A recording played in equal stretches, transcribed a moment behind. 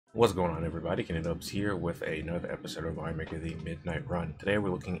What's going on, everybody? TheKennyDubz here with another episode of Mario Maker the Midnight Run. Today we're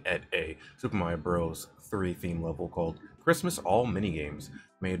looking at a Super Mario Bros. 3 theme level called Christmas All Minigames,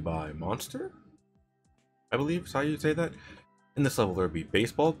 made by Monster, I believe is how you say that. In this level there will be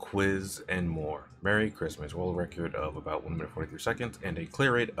baseball, quiz, and more. Merry Christmas. World record of about 1 minute 43 seconds and a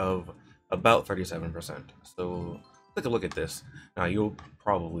clear rate of about 37%. So take a look at this. Now you'll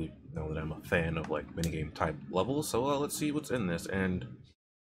probably know that I'm a fan of like minigame type levels, so let's see what's in this. And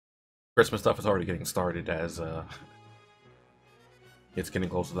Christmas stuff is already getting started as it's getting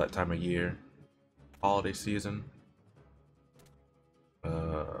close to that time of year, holiday season.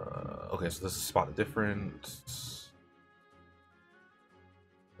 Okay, so this is spot the difference.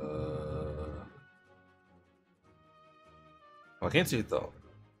 I can't see the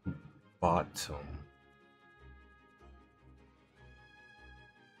bottom.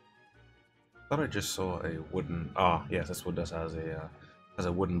 Thought I just saw a wooden. Ah, yes, this one does has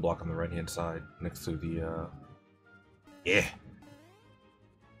a wooden block on the right hand side next to the yeah.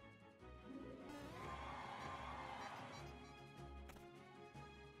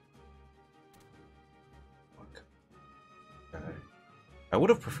 Okay. I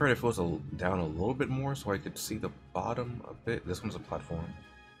would have preferred if it was down a little bit more so I could see the bottom a bit. This one's a platform.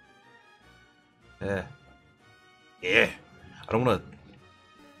 Yeah. Yeah. I don't want to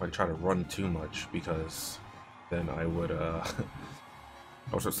like try to run too much because then I would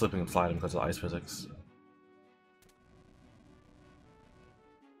I would start slipping and sliding because of ice physics.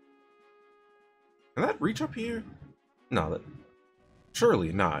 Can that reach up here? No, that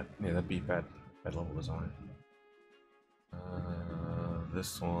surely not. Yeah, that'd be bad level design.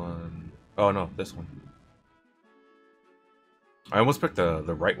 This one. Oh no, this one. I almost picked the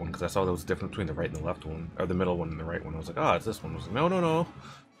right one because I saw there was difference between the right and the left one, or the middle one and the right one. I was like, ah, it's this one. I was like, no, no, no,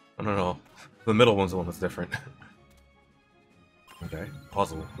 no, no, no. The middle one's the one that's different. Okay,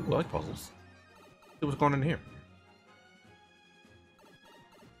 puzzle. Ooh, I like puzzles. See what's going on in here.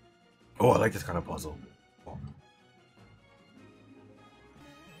 Oh, I like this kind of puzzle. Oh.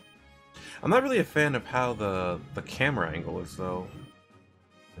 I'm not really a fan of how the camera angle is though.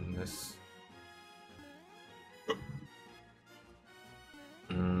 In this.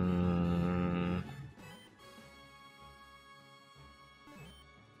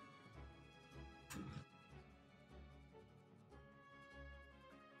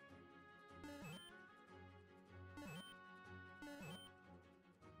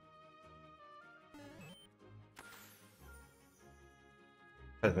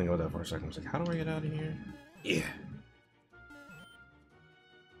 I had to think about that for a second. I was like, how do I get out of here? Yeah.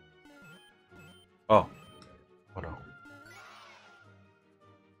 Oh. Oh no.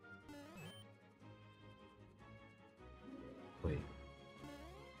 Wait.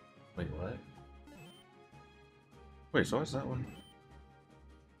 Wait, what? Wait, so what's that one?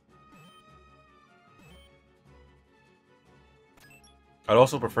 I'd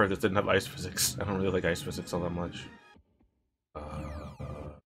also prefer this didn't have ice physics. I don't really like ice physics all that much.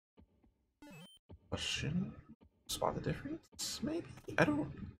 Question? Spot the difference? Maybe? I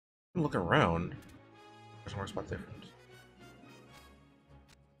don't... I'm looking around. There's more spot difference.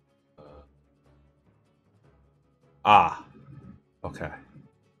 Ah! Okay.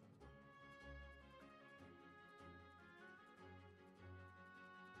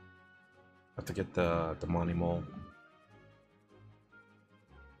 Have to get the money mole.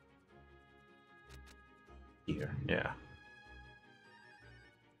 Here, yeah.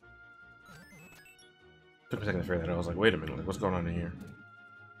 Took me a second to figure that out. I was like, wait a minute, like, what's going on in here?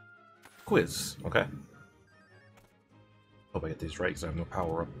 Quiz, okay. Hope I get these right because I have no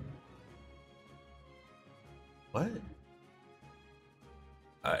power up. What?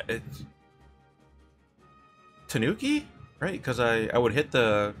 It's Tanuki, right? Because I would hit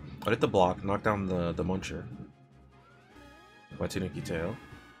the block, knock down the muncher. My Tanuki tail.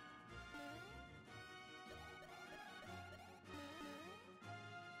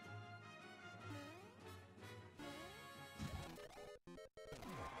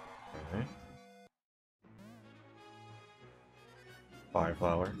 Okay. Fire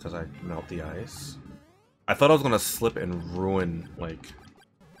flower, because I melt the ice. I thought I was gonna slip and ruin, like,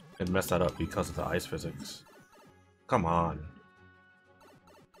 and mess that up because of the ice physics. Come on.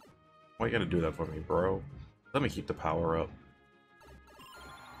 Why you gotta do that for me, bro? Let me keep the power up.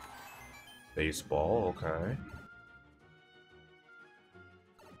 Baseball, okay.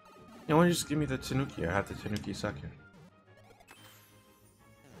 You know, why don't you just give me the Tanuki? I have the Tanuki second.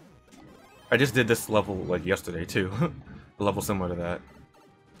 I just did this level, like, yesterday, too. A level similar to that.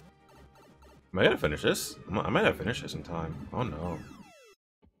 Am I gonna finish this? I might not finish this in time. Oh no.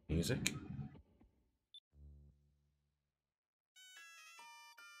 Music.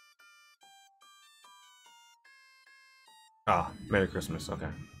 Ah, Merry Christmas. Okay.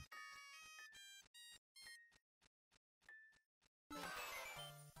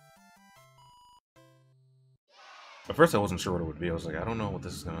 At first, I wasn't sure what it would be. I was like, I don't know what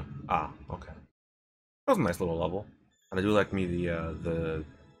this is gonna. Ah, okay. That was a nice little level. And I do like me the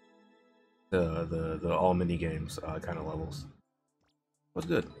all mini games kind of levels. It was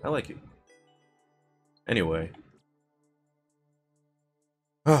good. I like it. Anyway,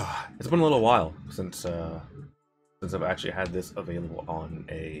 it's been a little while since I've actually had this available on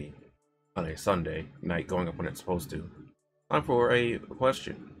a Sunday night, going up when it's supposed to. Time for a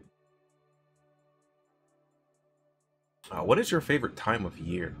question. What is your favorite time of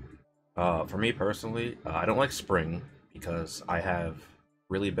year? For me personally, I don't like spring because I have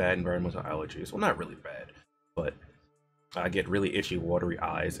really bad environmental allergies. Well, not really bad, but I get really itchy, watery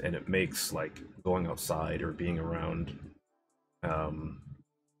eyes, and it makes like going outside or being around um,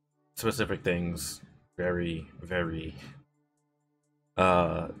 specific things very, very,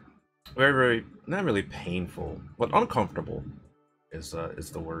 uh, very, not really painful, but uncomfortable is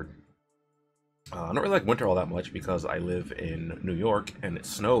the word. I don't really like winter all that much because I live in New York and it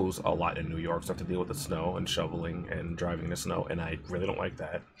snows a lot in New York, so I have to deal with the snow and shoveling and driving in the snow, and I really don't like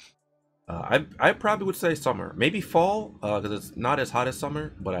that. I probably would say summer, maybe fall, because it's not as hot as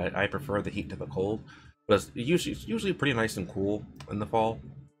summer, but I prefer the heat to the cold. But it's usually pretty nice and cool in the fall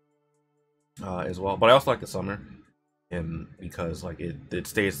as well. But I also like the summer, and because like it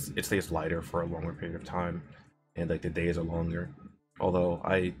stays lighter for a longer period of time, and like the days are longer. Although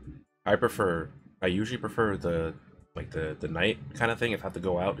I prefer I usually prefer the night kind of thing if I have to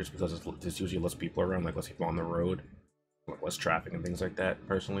go out, just because there's usually less people around, like less people on the road, like less traffic and things like that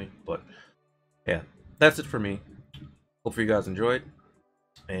personally. But yeah, that's it for me. Hopefully you guys enjoyed.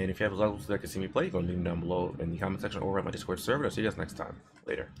 And if you have levels that like to see me play, go and leave them down below in the comment section or at my Discord server. I'll see you guys next time.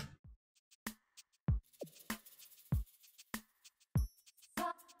 Later.